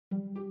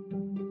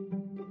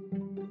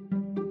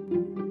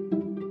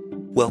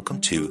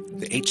Welcome to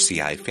the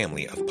HCI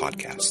family of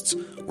podcasts.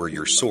 We're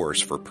your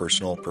source for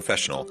personal,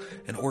 professional,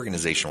 and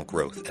organizational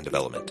growth and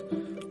development.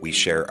 We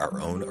share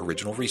our own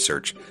original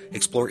research,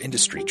 explore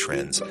industry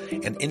trends,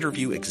 and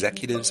interview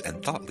executives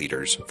and thought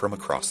leaders from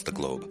across the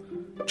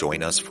globe.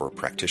 Join us for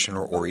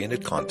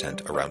practitioner-oriented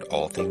content around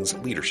all things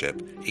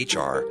leadership,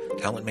 HR,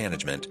 talent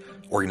management,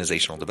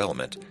 organizational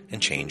development,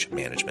 and change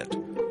management.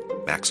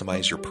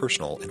 Maximize your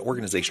personal and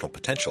organizational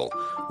potential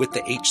with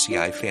the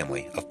HCI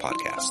family of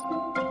podcasts.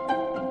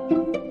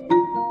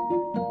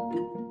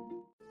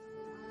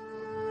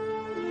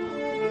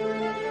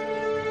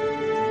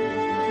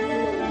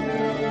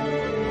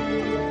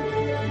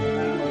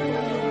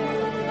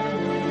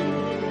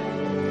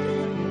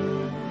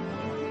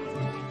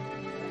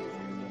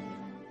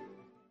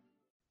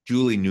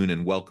 Julie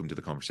Noonan, welcome to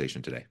the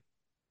conversation today.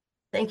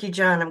 Thank you,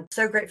 John. I'm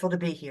so grateful to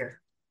be here.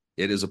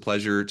 It is a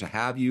pleasure to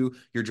have you.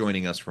 You're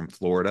joining us from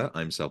Florida.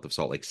 I'm south of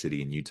Salt Lake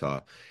City in Utah.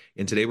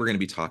 And today we're going to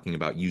be talking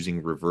about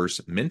using reverse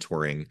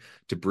mentoring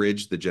to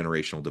bridge the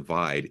generational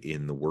divide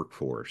in the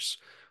workforce.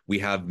 We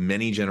have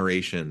many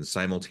generations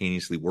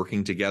simultaneously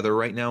working together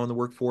right now in the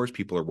workforce.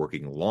 People are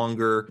working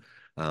longer.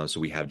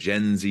 So we have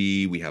Gen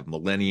Z, we have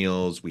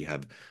millennials, we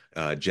have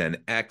Gen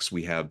X,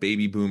 we have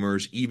baby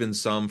boomers, even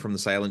some from the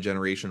silent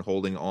generation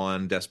holding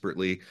on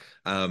desperately.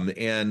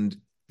 And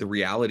the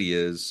reality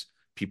is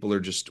people are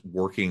just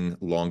working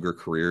longer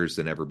careers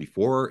than ever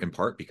before, in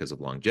part because of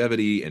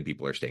longevity, and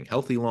people are staying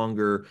healthy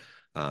longer,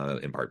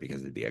 in part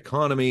because of the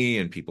economy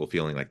and people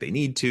feeling like they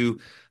need to.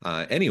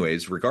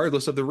 Anyways,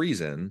 regardless of the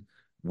reason,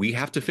 we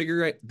have to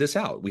figure this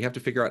out. We have to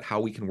figure out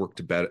how we can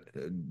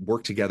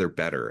work together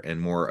better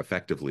and more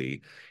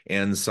effectively.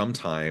 And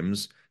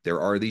sometimes there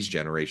are these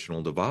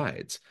generational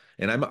divides.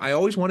 And I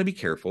always want to be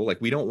careful. Like,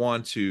 we don't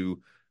want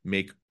to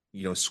make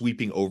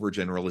sweeping over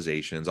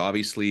generalizations.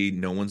 Obviously,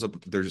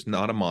 there's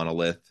not a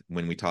monolith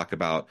when we talk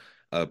about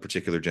a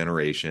particular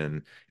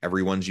generation.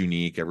 Everyone's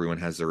unique. Everyone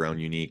has their own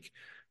unique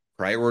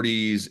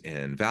priorities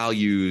and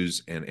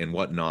values and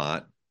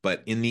whatnot.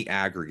 But in the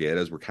aggregate,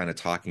 as we're kind of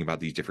talking about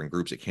these different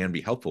groups, it can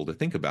be helpful to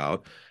think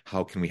about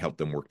how can we help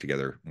them work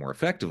together more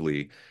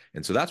effectively.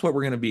 And so that's what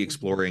we're going to be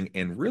exploring,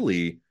 and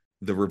really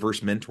the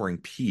reverse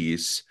mentoring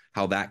piece,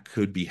 how that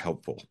could be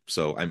helpful.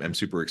 So I'm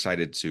super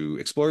excited to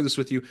explore this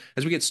with you.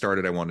 As we get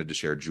started, I wanted to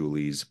share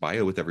Julie's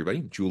bio with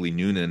everybody. Julie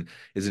Noonan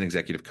is an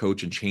executive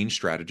coach and change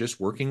strategist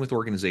working with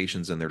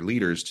organizations and their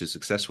leaders to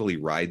successfully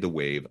ride the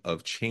wave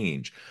of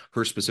change.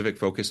 Her specific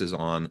focus is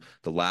on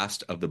the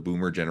last of the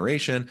boomer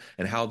generation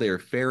and how they are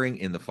faring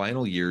in the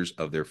final years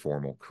of their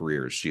formal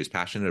careers. She is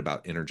passionate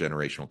about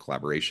intergenerational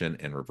collaboration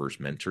and reverse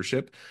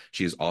mentorship.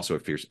 She is also a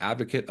fierce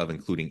advocate of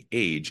including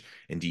age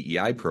and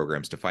DEI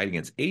programs to fight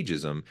against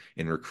ageism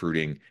in recruiting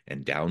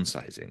and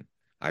downsizing.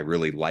 I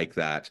really like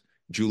that.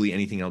 Julie,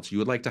 anything else you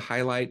would like to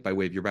highlight by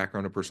way of your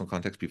background or personal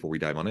context before we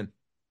dive on in?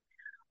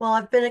 Well,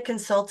 I've been a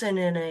consultant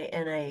and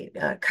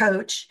a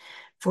coach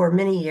for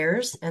many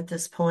years at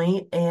this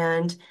point,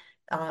 and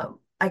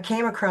I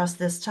came across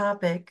this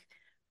topic,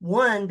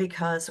 one,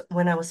 because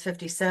when I was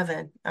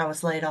 57, I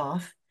was laid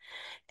off.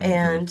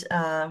 Mm-hmm.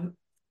 And,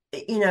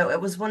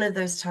 it was one of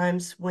those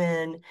times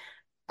when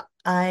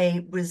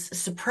I was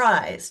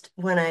surprised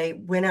when I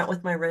went out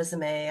with my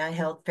resume. I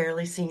held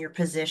fairly senior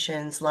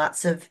positions,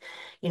 lots of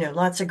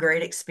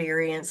great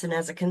experience. And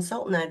as a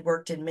consultant, I'd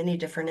worked in many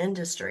different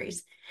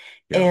industries.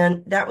 Yeah.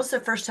 And that was the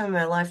first time in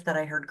my life that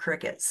I heard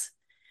crickets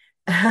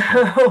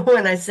Yeah.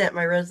 when I sent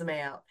my resume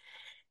out.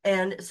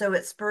 And so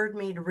it spurred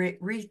me to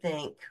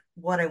rethink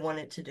what I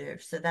wanted to do.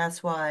 So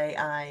that's why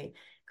I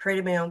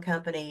created my own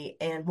company,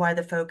 and why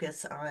the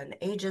focus on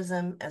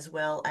ageism, as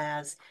well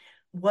as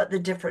what the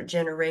different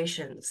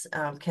generations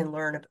can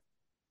learn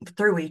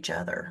through each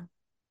other.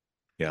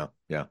 Yeah.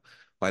 Yeah.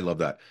 I love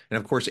that. And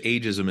of course,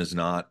 ageism is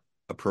not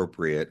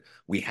appropriate.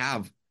 We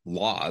have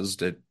laws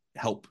to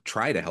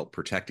try to help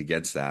protect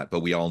against that,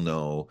 but we all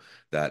know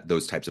that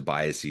those types of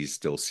biases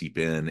still seep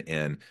in,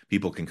 and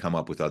people can come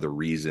up with other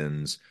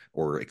reasons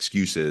or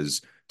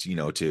excuses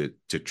to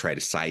try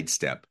to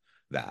sidestep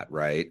that,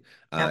 right?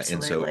 And so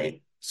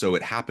Absolutely.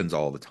 it happens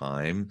all the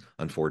time,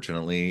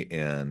 unfortunately,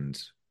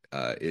 and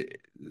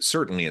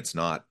certainly it's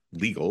not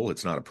legal,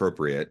 it's not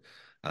appropriate,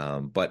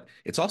 but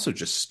it's also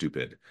just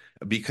stupid,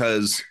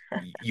 because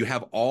you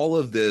have all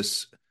of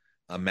this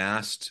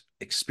amassed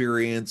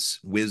experience,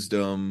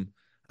 wisdom,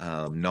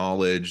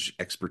 knowledge,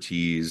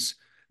 expertise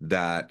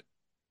that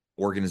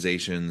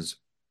organizations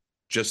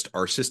just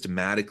are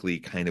systematically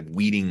kind of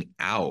weeding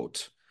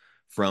out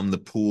from the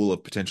pool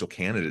of potential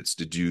candidates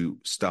to do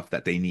stuff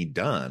that they need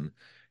done.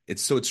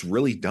 It's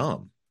really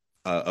dumb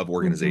of Hmm.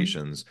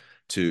 organizations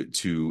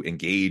to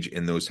engage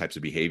in those types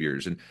of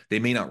behaviors, and they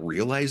may not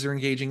realize they're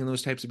engaging in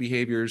those types of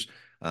behaviors,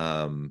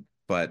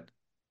 but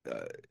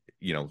uh,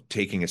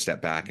 taking a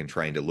step back and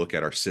trying to look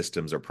at our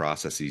systems or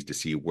processes to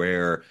see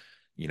where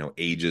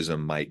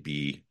ageism might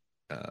be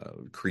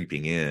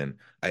creeping in.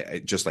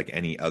 Just like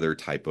any other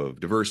type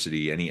of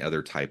diversity, any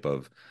other type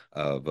of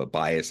a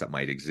bias that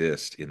might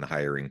exist in the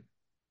hiring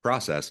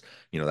process,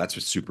 that's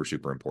just super,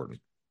 super important.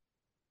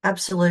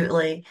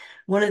 Absolutely.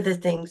 One of the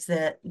things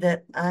that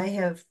I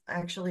have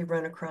actually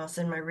run across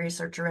in my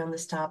research around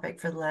this topic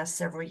for the last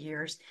several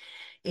years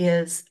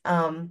is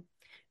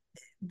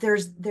there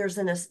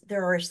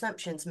are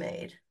assumptions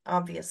made,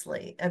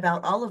 obviously,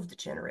 about all of the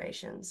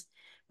generations.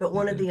 But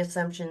one of Hmm. the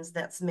assumptions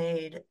that's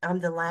made, I'm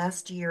the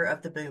last year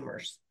of the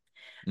boomers.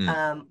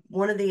 Mm,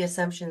 One of the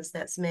assumptions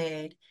that's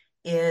made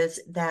is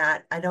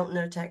that I don't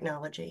know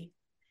technology,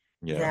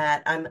 yeah.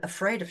 that I'm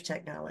afraid of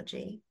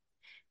technology,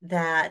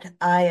 that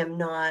I am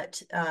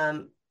not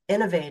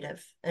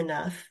innovative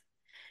enough,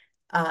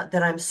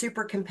 that I'm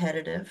super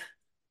competitive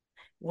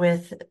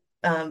with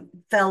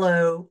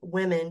fellow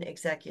women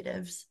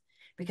executives,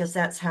 because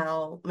that's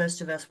how most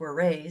of us were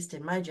raised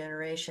in my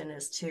generation,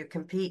 is to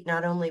compete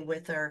not only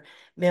with our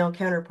male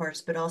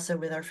counterparts, but also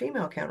with our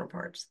female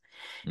counterparts.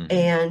 Hmm.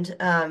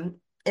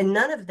 And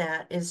none of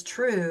that is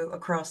true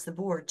across the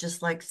board,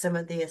 just like some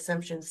of the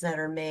assumptions that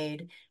are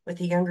made with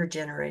the younger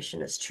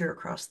generation is true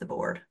across the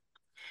board.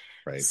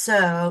 Right.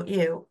 So,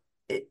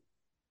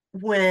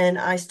 when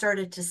I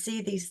started to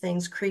see these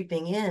things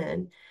creeping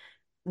in,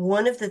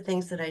 one of the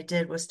things that I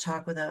did was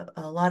talk with a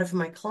lot of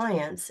my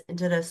clients and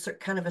did a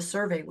kind of a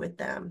survey with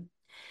them.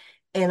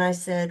 And I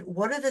said,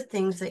 what are the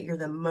things that you're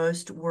the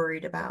most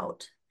worried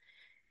about?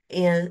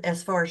 And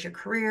as far as your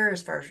career,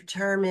 as far as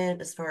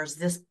retirement, as far as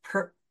this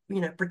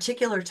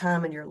particular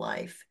time in your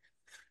life.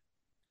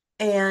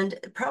 And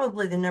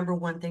probably the number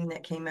one thing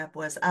that came up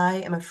was I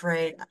am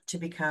afraid to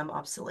become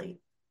obsolete.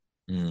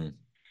 Mm,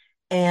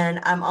 And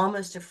I'm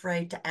almost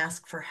afraid to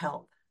ask for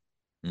help,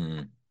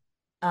 mm,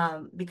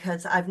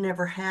 because I've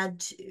never had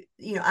to,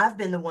 I've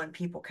been the one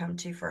people come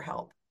to for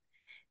help.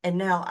 And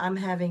now I'm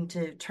having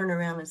to turn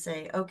around and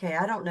say, okay,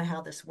 I don't know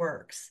how this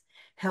works.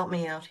 Help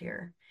me out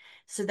here.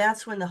 So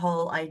that's when the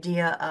whole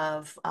idea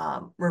of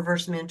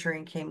reverse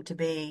mentoring came to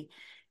be.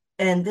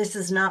 And this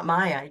is not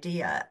my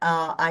idea.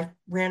 I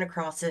ran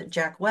across it.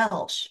 Jack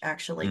Welch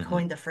actually hmm.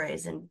 coined the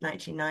phrase in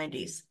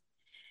 1990s.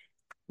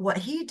 What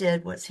he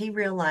did was he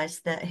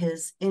realized that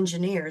his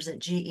engineers at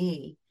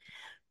GE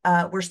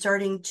were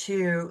starting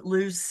to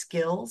lose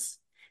skills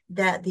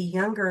that the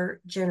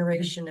younger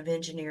generation of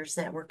engineers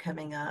that were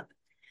coming up,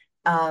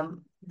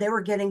 they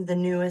were getting the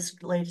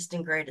newest, latest,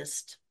 and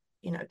greatest,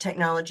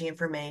 technology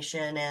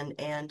information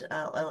and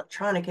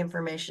electronic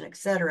information,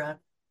 etc.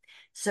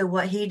 So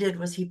what he did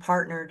was he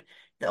partnered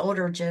the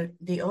older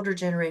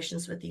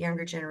generations with the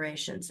younger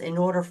generations in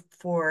order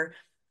for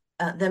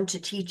them to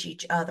teach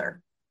each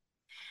other.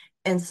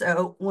 And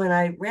so when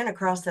I ran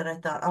across that, I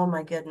thought, oh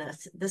my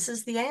goodness, this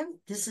is the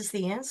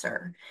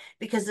answer,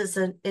 because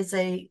it's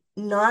a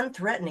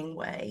non-threatening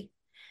way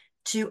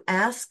to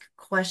ask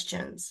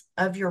questions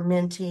of your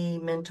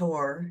mentee,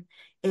 mentor.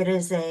 It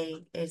is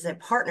a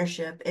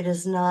partnership. It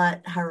is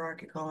not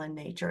hierarchical in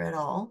nature at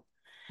all.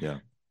 Yeah.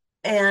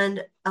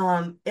 And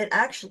it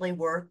actually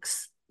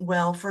works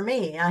well for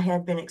me. I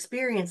had been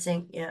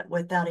experiencing it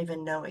without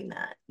even knowing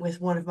that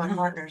with one of my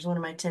partners, one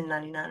of my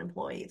 1099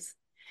 employees.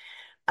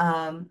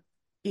 Um,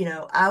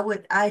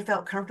 I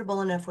felt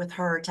comfortable enough with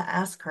her to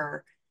ask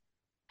her,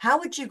 how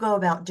would you go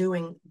about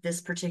doing this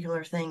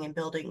particular thing and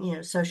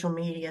building, social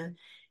media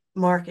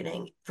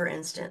marketing, for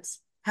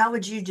instance? How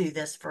would you do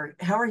this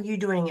how are you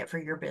doing it for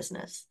your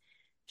business?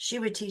 She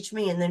would teach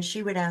me, and then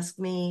she would ask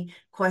me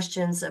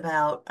questions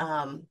about,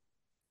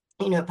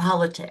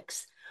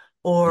 politics,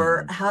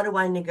 or Hmm. how do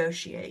I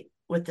negotiate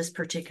with this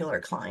particular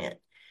client,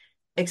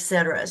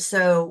 etc.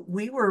 So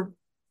we were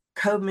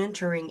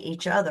co-mentoring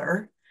each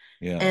other,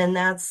 Yeah. and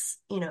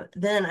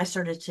then I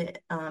started to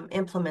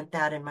implement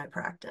that in my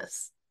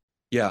practice.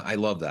 Yeah, I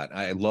love that.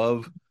 I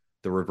love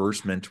the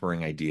reverse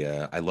mentoring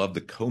idea. I love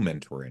the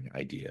co-mentoring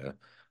idea.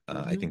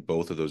 I Hmm. think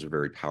both of those are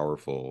very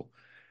powerful.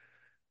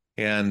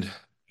 And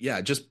yeah,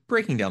 just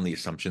breaking down the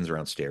assumptions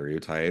around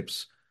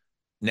stereotypes.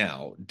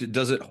 Now,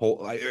 does it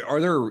hold?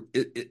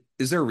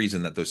 Is there a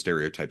reason that those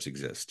stereotypes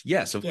exist?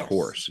 Yes, of Yes.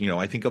 course.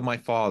 I think of my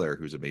father,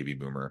 who's a baby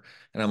boomer,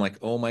 and I'm like,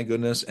 oh my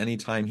goodness,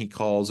 anytime he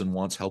calls and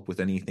wants help with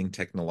anything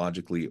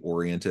technologically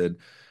oriented,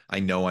 I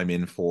know I'm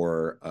in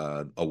for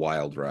a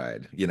wild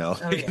ride. Oh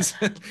yeah.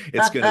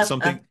 It's gonna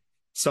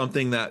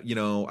something that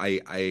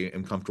I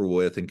am comfortable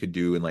with and could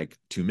do in like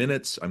 2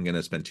 minutes. I'm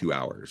gonna spend 2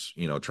 hours,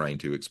 trying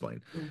to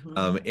explain.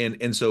 Hmm.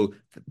 And so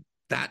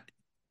that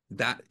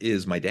that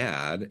is my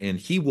dad, and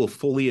he will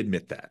fully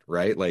admit that,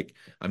 right? Like,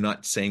 I'm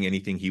not saying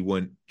anything he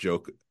wouldn't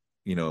joke,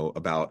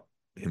 about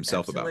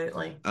himself about.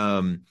 Absolutely.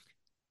 Um,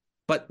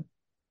 but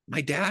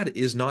my dad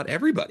is not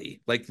everybody.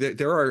 Like,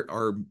 there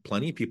are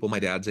plenty of people my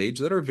dad's age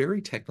that are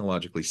very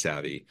technologically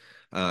savvy,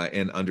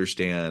 and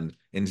understand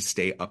and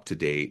stay up to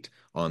date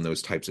on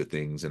those types of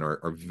things, and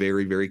are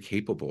very, very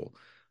capable.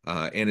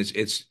 And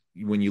it's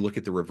when you look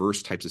at the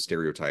reverse types of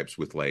stereotypes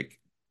with like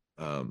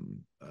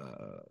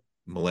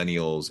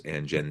millennials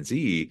and Gen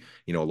Z,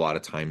 a lot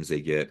of times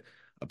they get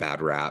a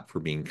bad rap for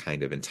being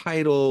kind of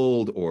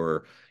entitled,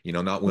 or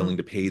not willing Mm.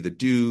 to pay the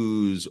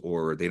dues,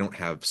 or they don't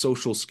have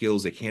social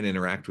skills, they can't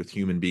interact with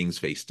human beings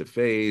face to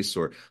face,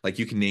 or like,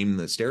 you can name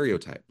the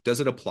stereotype. Does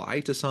it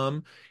apply to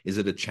some? Is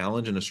it a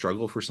challenge and a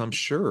struggle for some?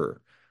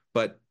 Sure.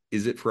 But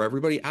Is it for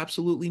everybody?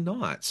 Absolutely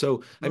not.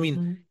 So, I mean,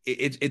 Hmm.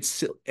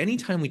 it's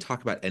anytime we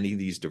talk about any of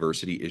these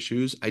diversity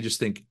issues, I just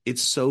think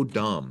it's so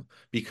dumb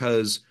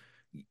because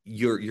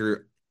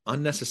you're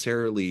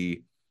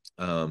unnecessarily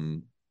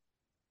um,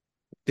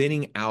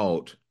 thinning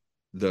out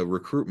the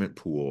recruitment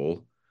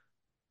pool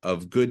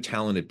of good,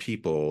 talented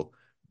people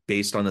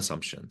based on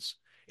assumptions.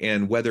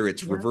 And whether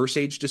it's Yeah. reverse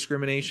age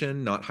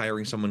discrimination, not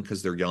hiring someone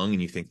because they're young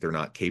and you think they're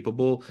not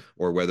capable,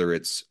 or whether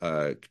it's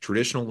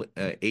traditional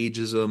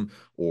ageism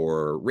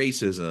or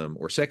racism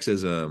or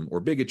sexism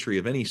or bigotry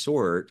of any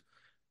sort,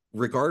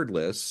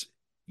 regardless,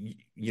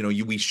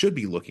 we should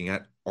be looking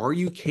at, are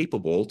you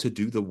capable to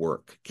do the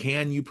work?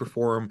 Can you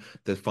perform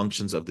the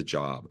functions of the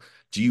job?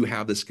 Do you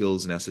have the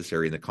skills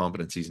necessary and the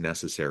competencies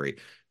necessary?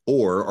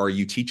 Or are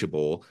you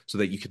teachable so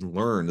that you can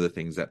learn the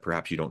things that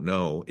perhaps you don't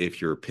know if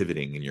you're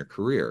pivoting in your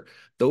career?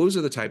 Those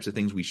are the types of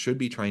things we should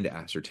be trying to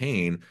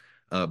ascertain.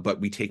 But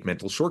we take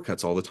mental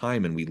shortcuts all the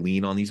time and we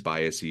lean on these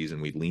biases and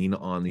we lean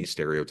on these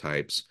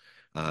stereotypes.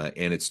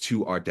 And it's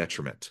to our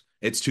detriment.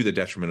 It's to the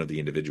detriment of the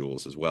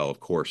individuals as well, of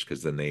course,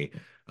 because then they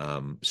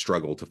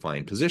struggle to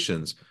find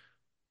positions.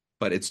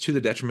 But it's to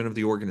the detriment of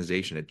the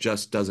organization. It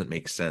just doesn't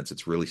make sense.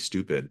 It's really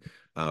stupid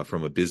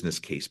from a business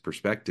case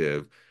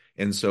perspective.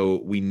 And so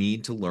we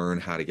need to learn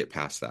how to get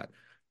past that.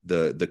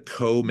 The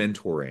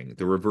co-mentoring,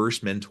 the reverse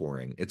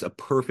mentoring, it's a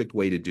perfect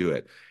way to do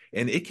it.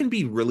 And it can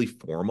be really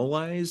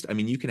formalized. I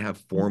mean, you can have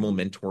formal Hmm.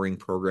 mentoring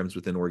programs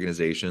within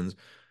organizations,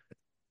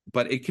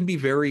 but it can be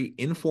very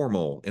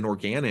informal and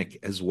organic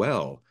as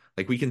well.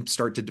 Like we can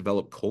start to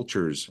develop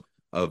cultures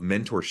of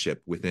mentorship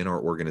within our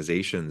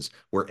organizations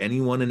where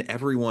anyone and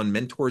everyone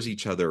mentors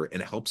each other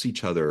and helps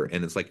each other.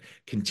 And it's like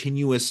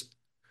continuous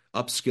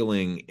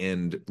upskilling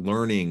and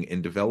learning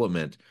and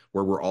development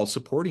where we're all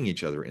supporting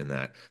each other in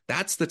that.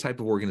 That's the type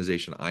of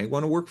organization I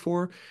want to work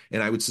for.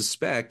 And I would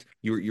suspect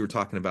you were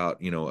talking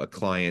about, a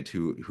client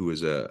who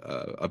is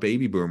a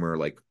baby boomer,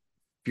 like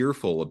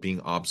fearful of being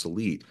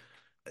obsolete.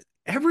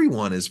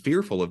 Everyone is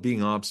fearful of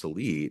being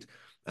obsolete.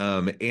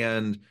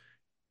 And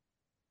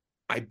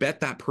I bet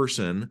that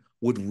person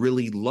would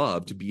really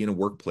love to be in a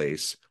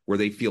workplace where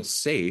they feel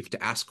safe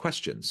to ask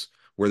questions,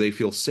 where they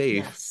feel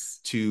safe Yes,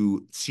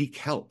 to seek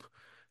help,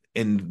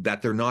 and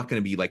that they're not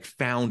going to be like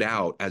found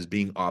out as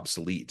being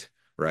obsolete,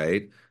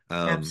 right?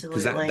 Because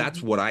that's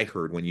absolutely. what I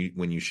heard when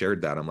you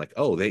shared that. I'm like,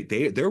 oh,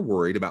 they're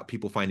worried about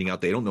people finding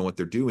out they don't know what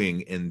they're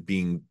doing and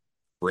being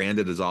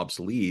branded as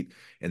obsolete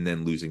and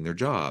then losing their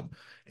job.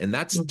 And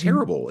that's Hmm.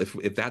 terrible.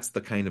 If that's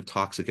the kind of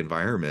toxic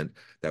environment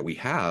that we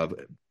have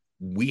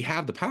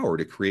the power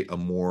to create a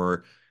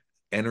more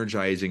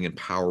energizing,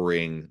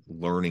 empowering,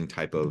 learning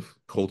type of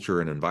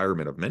culture and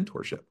environment of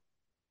mentorship.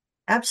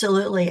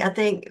 Absolutely. I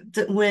think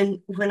that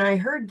when I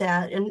heard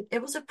that, and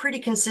it was a pretty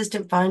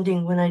consistent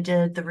finding when I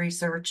did the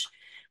research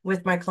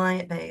with my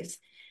client base,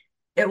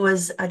 it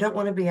was, I don't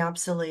want to be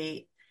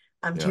obsolete.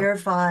 I'm Yeah.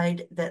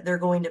 terrified that they're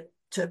going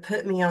to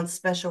put me on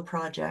special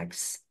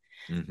projects.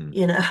 Hmm.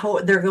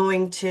 They're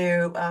going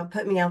to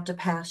put me out to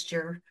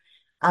pasture.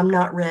 I'm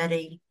not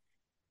ready.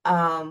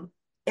 Um,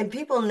 and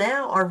people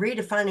now are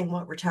redefining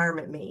what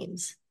retirement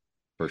means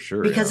For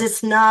sure. because Yeah.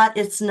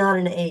 it's not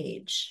an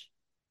age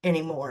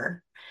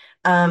anymore.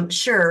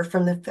 Sure,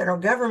 from the federal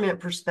government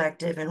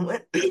perspective, and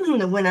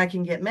when when I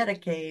can get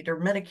Medicaid or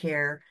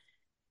Medicare,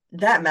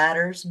 that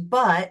matters.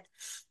 But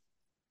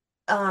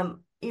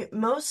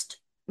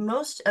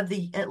most of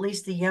the at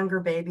least the younger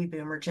baby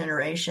boomer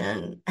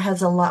generation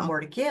has a lot more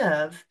to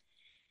give.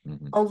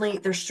 Hmm. Only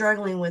they're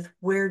struggling with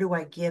where do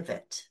I give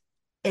it,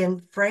 and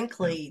Yeah.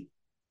 frankly,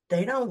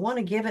 they don't want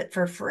to give it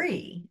for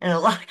free in a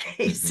lot of Hmm.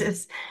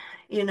 cases.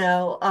 You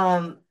know,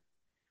 um,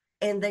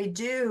 and they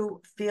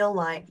do feel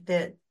like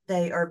that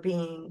they are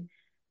being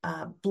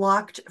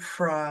blocked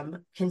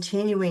from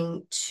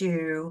continuing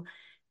to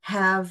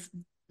have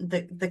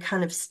the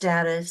kind of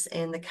status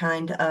and the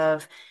kind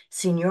of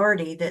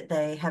seniority that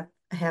they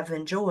have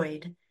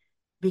enjoyed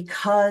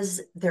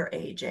because they're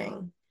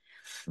aging.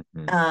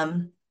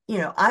 Hmm.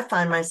 I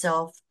find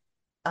myself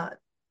uh,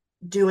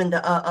 doing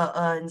the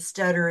and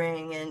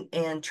stuttering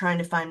and trying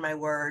to find my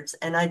words,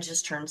 and I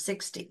just turned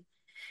 60.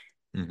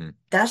 Hmm.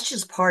 That's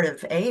just part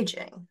of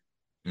aging.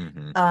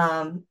 Hmm.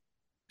 Um,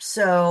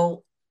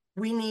 So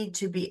we need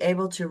to be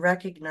able to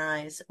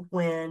recognize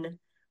when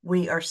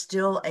we are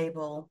still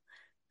able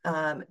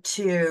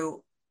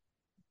to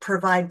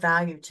provide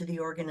value to the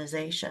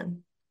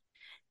organization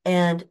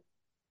and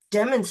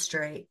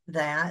demonstrate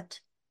that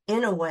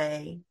in a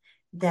way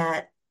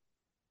that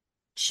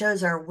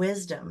shows our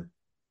wisdom,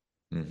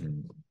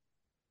 Hmm.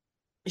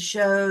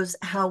 shows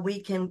how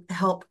we can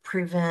help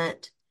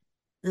prevent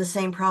the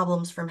same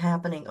problems from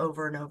happening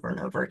over and over and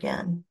over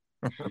again.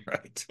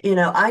 Right.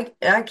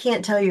 I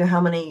can't tell you how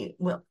many,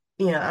 well,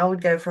 I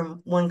would go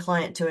from one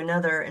client to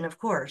another, and of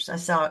course, I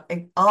saw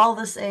all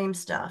the same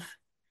stuff.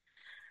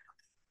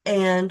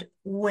 And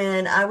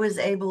when I was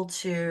able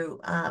to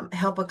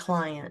help a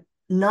client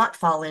not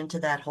fall into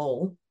that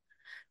hole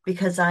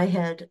because I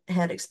had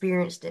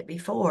experienced it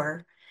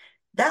before,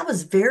 that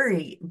was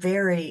very,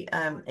 very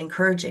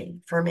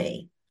encouraging for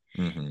me.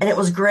 Hmm. And it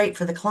was great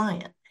for the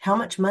client. how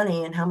much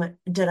money and how much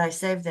did I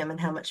save them and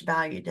how much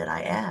value did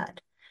I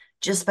add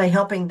just by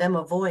helping them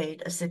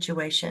avoid a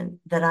situation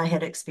that I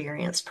had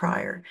experienced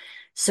prior.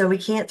 So we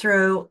can't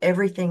throw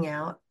everything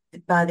out.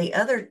 On the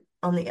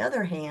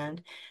other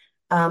hand,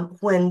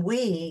 when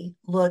we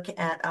look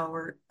at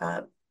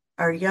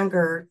our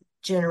younger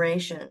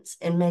generations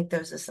and make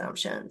those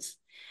assumptions,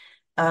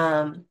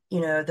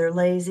 they're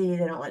lazy,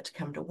 they don't like to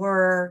come to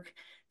work,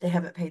 they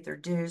haven't paid their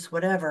dues,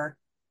 whatever.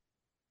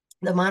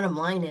 The bottom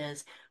line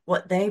is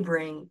what they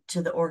bring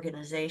to the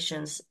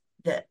organizations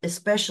that,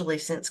 especially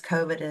since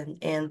COVID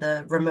and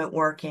the remote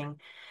working,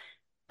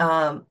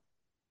 um,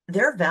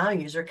 their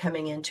values are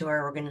coming into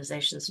our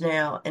organizations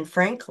now. And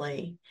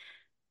frankly,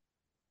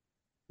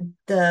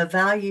 the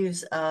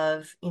values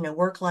of,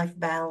 work-life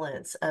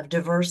balance, of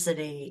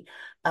diversity,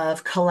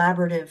 of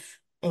collaborative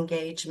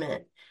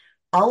engagement,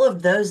 all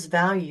of those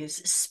values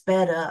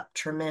sped up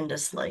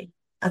tremendously.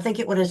 I think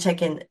it would have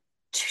taken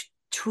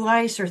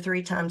twice or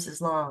three times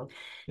as long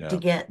to Yeah.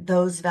 get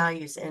those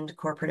values into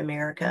corporate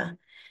America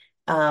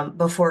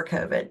before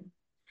COVID.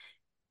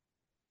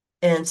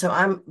 And so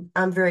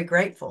I'm very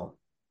grateful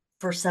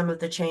for some of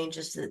the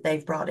changes that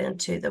they've brought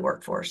into the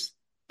workforce.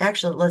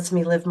 Actually, it lets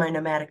me live my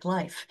nomadic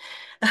life.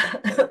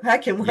 I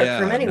can work from Yeah,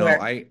 no,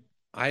 anywhere.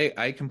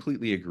 I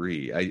completely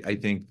agree. I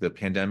think the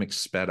pandemic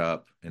sped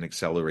up and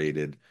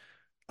accelerated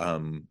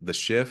the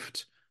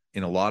shift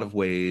in a lot of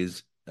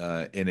ways,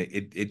 and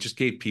it just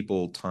gave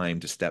people time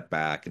to step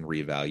back and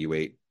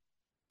reevaluate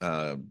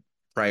uh,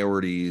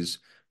 priorities,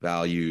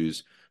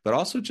 values, but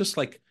also just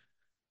like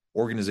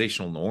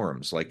organizational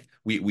norms. Like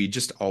we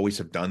just always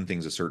have done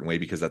things a certain way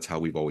because that's how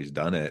we've always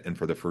done it. And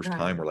for the first Right.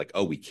 time, we're like,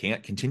 oh, we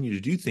can't continue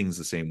to do things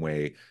the same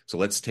way. So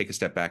let's take a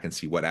step back and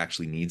see what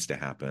actually needs to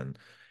happen.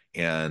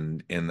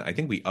 And I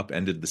think we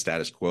upended the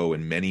status quo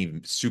in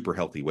many super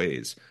healthy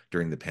ways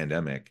during the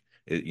pandemic.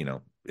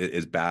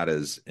 As bad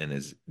as and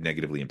as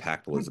negatively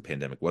impactful as the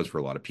pandemic was for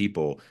a lot of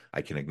people,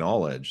 I can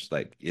acknowledge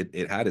like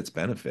it had its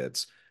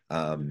benefits.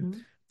 Um,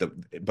 Mhm.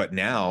 the but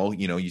now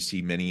you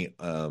see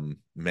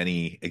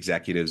many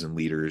executives and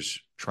leaders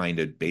trying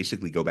to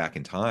basically go back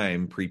in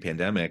time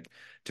pre-pandemic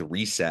to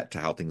reset to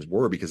how things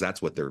were because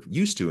that's what they're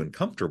used to and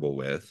comfortable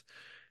with,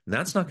 and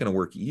that's not going to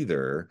work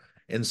either.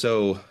 And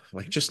so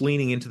like just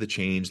leaning into the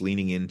change,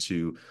 leaning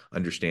into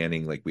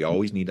understanding like we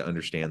always need to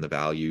understand the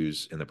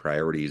values and the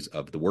priorities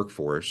of the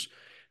workforce.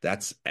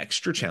 That's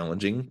extra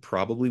challenging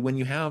probably when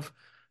you have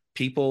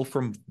people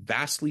from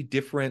vastly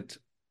different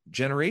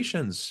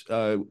generations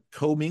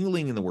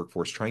commingling in the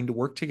workforce, trying to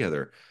work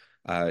together.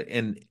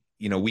 And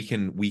we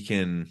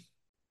can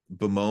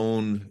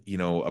bemoan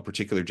a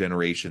particular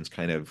generation's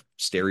kind of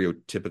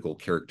stereotypical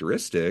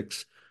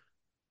characteristics,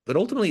 but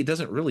ultimately it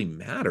doesn't really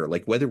matter.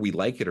 Like whether we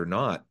like it or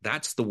not,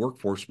 that's the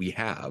workforce we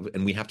have,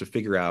 and we have to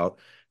figure out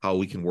how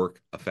we can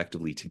work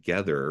effectively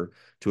together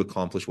to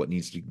accomplish what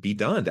needs to be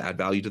done to add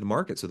value to the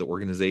market so the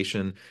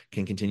organization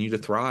can continue to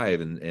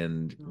thrive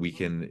and we Mhm.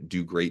 can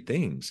do great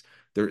things.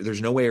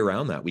 There's no way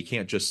around that. We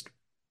can't just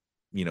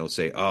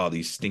say, oh,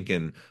 these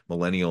stinking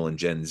millennial and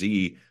Gen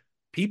Z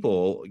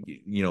people,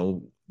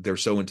 they're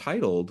so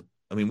entitled.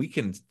 I mean, we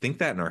can think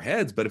that in our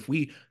heads, but if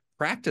we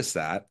practice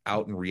that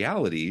out in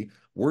reality,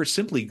 we're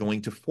simply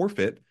going to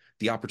forfeit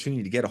the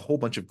opportunity to get a whole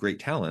bunch of great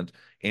talent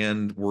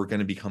and we're going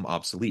to become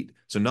obsolete.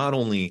 So not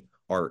only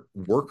are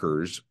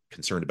workers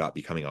concerned about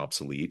becoming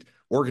obsolete,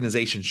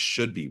 organizations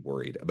should be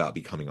worried about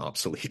becoming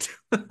obsolete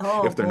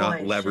Oh if they're not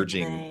boy, shouldn't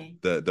leveraging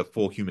they? the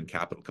full human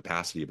capital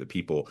capacity of the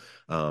people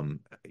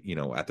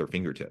at their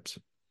fingertips.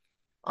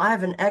 I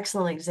have an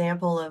excellent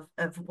example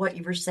of what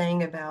you were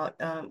saying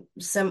about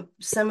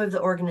some of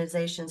the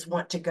organizations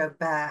want to go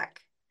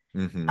back.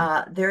 Hmm.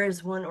 There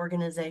is one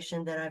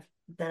organization that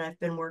I've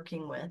been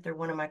working with. They're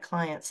one of my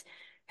clients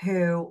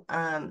who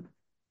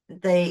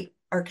they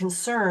are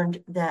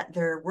concerned that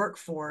their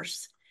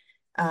workforce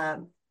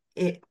um,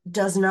 it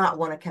does not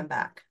want to come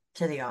back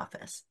to the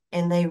office,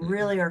 and they Hmm.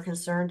 really are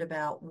concerned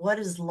about what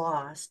is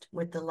lost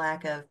with the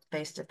lack of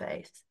face to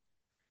face.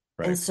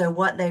 And Right. so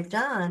what they've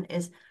done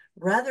is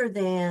rather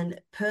than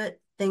put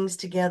things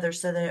together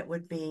so that it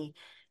would be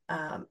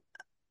um,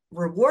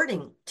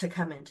 rewarding to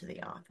come into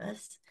the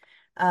office,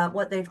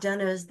 what they've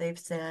done is they've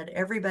said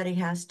everybody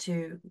has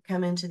to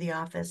come into the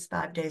office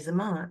 5 days a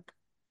month.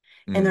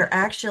 And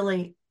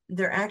Mm.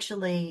 they're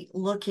actually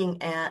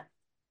looking at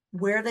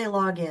where they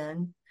log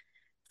in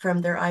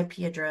from their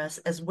IP address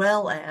as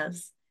well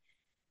as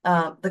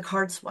the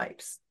card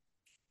swipes.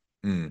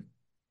 Mm.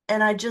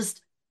 And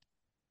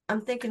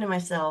I'm thinking to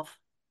myself,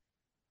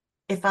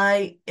 if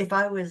I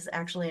was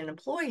actually an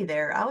employee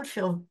there, I would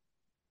feel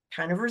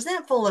kind of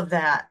resentful of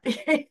that.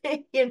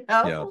 You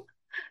Yeah. know,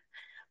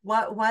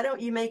 why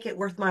don't you make it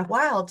worth my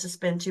while to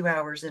spend 2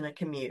 hours in a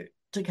commute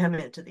to come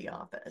into the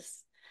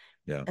office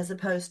Yeah. as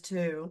opposed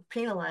to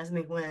penalize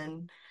me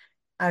when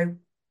I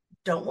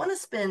don't want to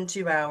spend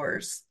 2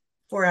 hours,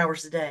 4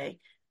 hours a day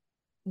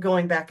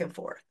going back and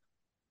forth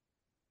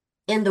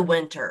in the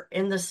winter,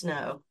 in the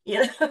snow.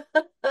 You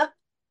know,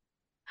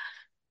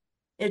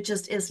 it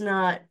just is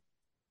not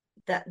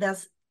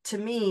that's to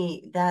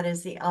me, that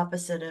is the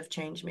opposite of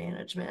change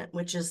management,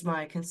 which is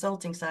my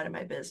consulting side of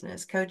my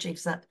business. Coaching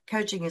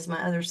is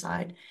my other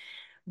side.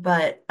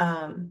 But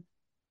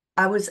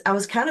I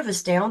was kind of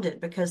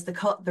astounded because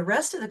the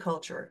rest of the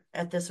culture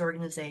at this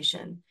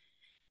organization,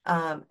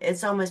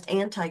 it's almost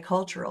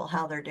anti-cultural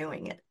how they're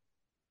doing it.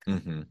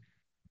 Hmm.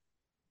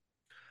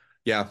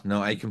 Yeah,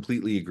 no, I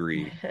completely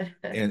agree.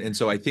 And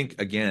so I think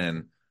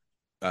again,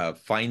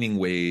 finding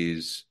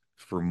ways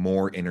for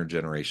more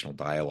intergenerational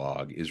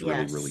dialogue is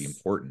really, really Yes.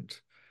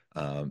 important.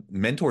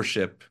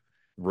 Mentorship,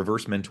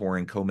 reverse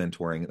mentoring,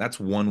 co-mentoring, that's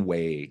one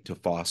way to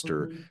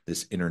foster Hmm.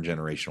 this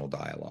intergenerational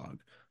dialogue.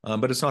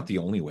 But it's not the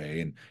only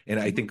way. And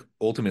I Hmm. think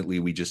ultimately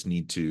we just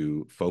need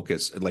to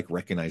focus, like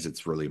recognize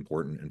it's really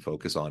important and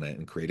focus on it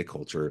and create a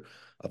culture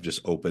of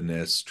just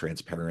openness,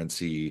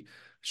 transparency,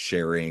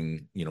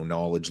 sharing,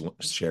 knowledge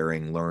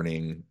sharing,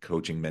 learning,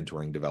 coaching,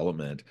 mentoring,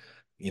 development.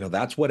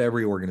 That's what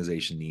every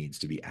organization needs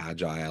to be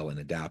agile and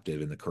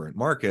adaptive in the current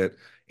market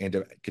and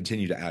to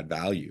continue to add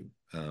value.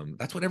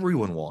 That's what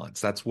everyone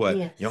wants. That's what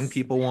young Yes.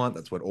 people want.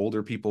 That's what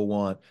older people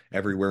want,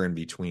 everywhere in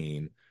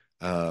between.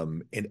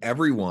 And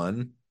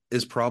everyone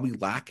is probably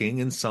lacking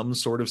in some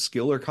sort of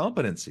skill or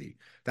competency.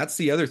 That's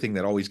the other thing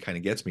that always kind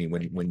of gets me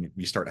when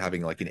you start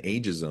having like an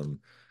ageism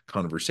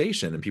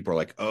conversation and people are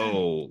like,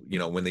 oh,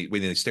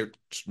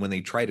 when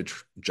they try to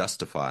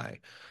justify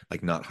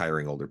like not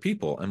hiring older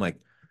people, I'm like,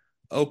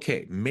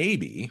 okay,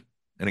 maybe,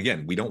 and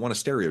again, we don't want to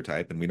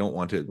stereotype and we don't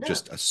want to No.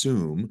 just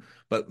assume,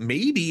 but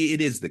maybe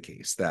it is the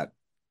case that,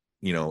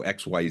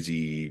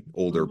 XYZ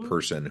older Hmm.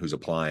 person who's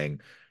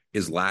applying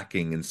is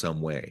lacking in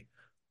some way.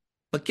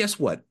 But guess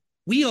what?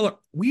 We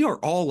are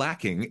all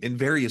lacking in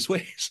various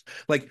ways.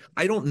 Like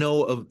I don't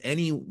know of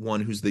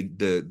anyone who's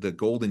the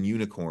golden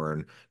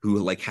unicorn who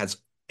like has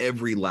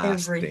every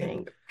last thing.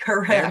 Everything.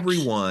 Correct.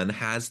 Everyone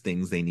has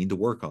things they need to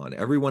work on.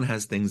 Everyone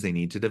has things they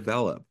need to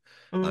develop.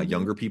 Hmm.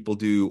 Younger people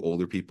do,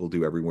 older people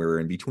do, everywhere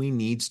in between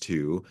needs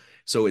to.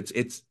 So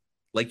it's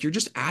like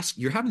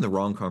you're having the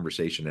wrong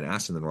conversation and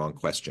asking the wrong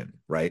question,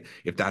 right?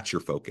 If that's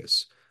your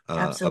focus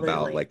about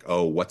Absolutely. like,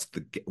 oh, what's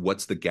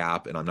the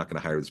gap, and I'm not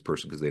going to hire this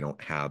person because they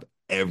don't have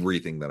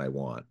everything that I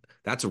want.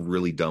 That's a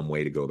really dumb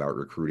way to go about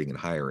recruiting and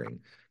hiring.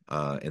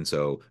 And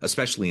so,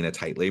 especially in a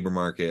tight labor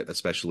market,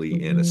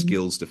 especially in a Hmm.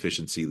 skills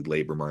deficiency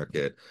labor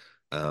market,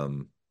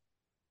 um,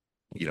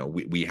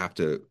 we have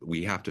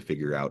to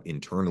figure out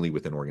internally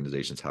within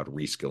organizations how to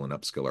reskill and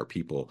upskill our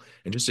people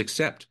and just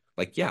accept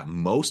like, yeah,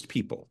 most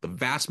people, the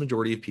vast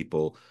majority of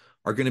people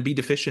are going to be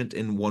deficient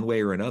in one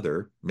way or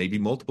another, maybe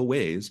multiple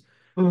ways.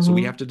 So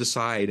we Hmm. have to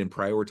decide and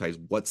prioritize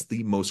what's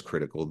the most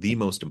critical, the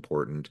most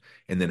important,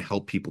 and then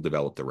help people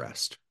develop the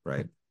rest,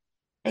 right?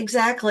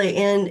 Exactly.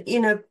 And,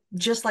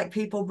 just like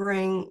people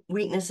bring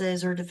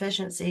weaknesses or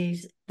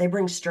deficiencies, they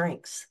bring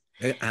strengths.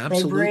 They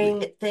Absolutely.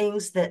 bring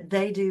things that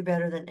they do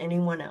better than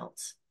anyone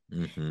else.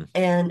 Hmm.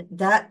 And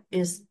that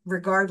is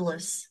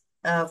regardless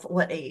of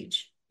what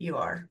age you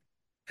are.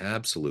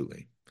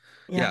 Absolutely.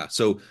 Yep. Yeah.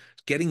 So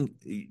getting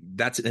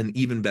that's an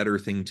even better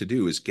thing to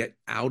do is get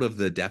out of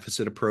the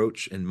deficit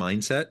approach and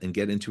mindset and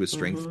get into a Hmm.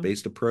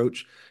 strength-based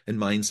approach and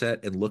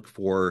mindset and look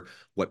for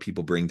what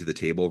people bring to the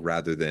table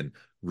rather than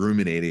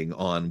ruminating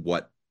on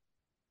what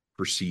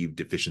perceived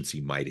deficiency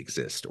might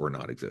exist or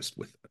not exist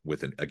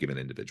with a given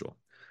individual.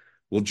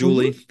 Well,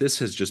 Julie, Hmm. this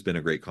has just been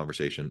a great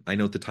conversation. I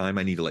know at the time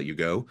I need to let you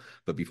go,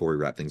 but before we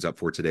wrap things up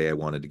for today, I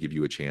wanted to give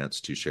you a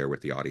chance to share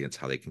with the audience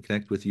how they can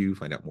connect with you,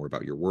 find out more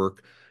about your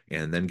work,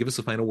 and then give us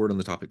a final word on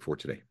the topic for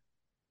today.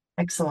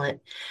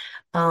 Excellent.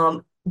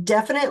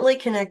 Definitely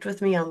connect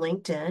with me on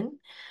LinkedIn.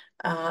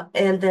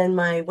 And then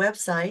my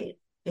website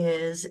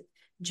is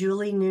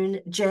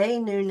jnoonan.com.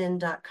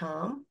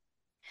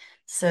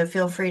 So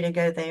feel free to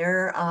go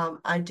there.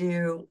 I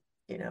do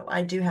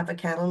have a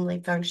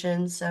Calendly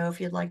function. So if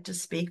you'd like to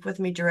speak with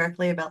me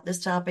directly about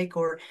this topic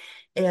or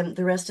the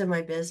rest of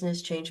my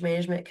business, change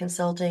management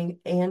consulting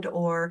and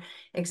or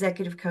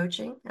executive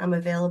coaching, I'm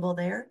available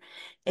there.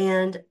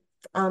 And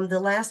the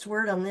last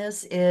word on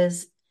this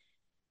is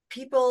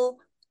people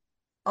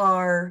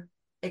are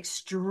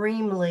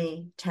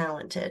extremely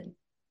talented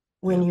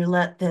when Yeah. you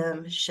let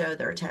them show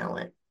their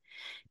talent.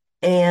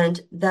 And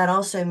that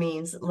also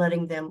means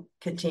letting them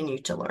continue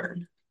to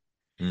learn,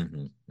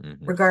 Hmm. Hmm.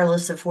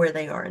 regardless of where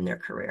they are in their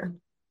career.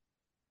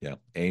 Yeah.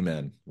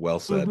 Amen. Well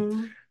said.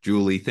 Hmm.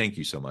 Julie, thank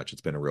you so much.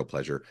 It's been a real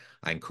pleasure.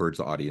 I encourage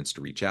the audience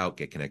to reach out,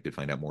 get connected,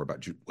 find out more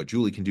about what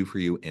Julie can do for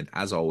you. And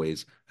as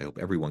always, I hope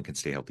everyone can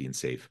stay healthy and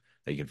safe,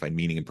 that you can find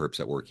meaning and purpose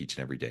at work each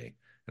and every day.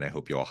 And I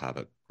hope you all have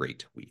a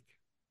great week.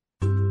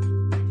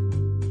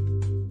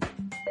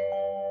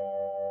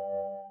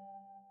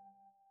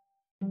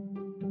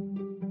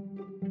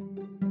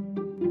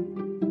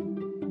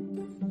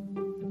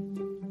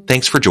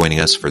 Thanks for joining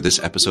us for this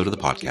episode of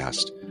the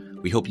podcast.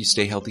 We hope you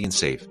stay healthy and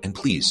safe, and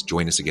please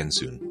join us again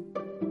soon.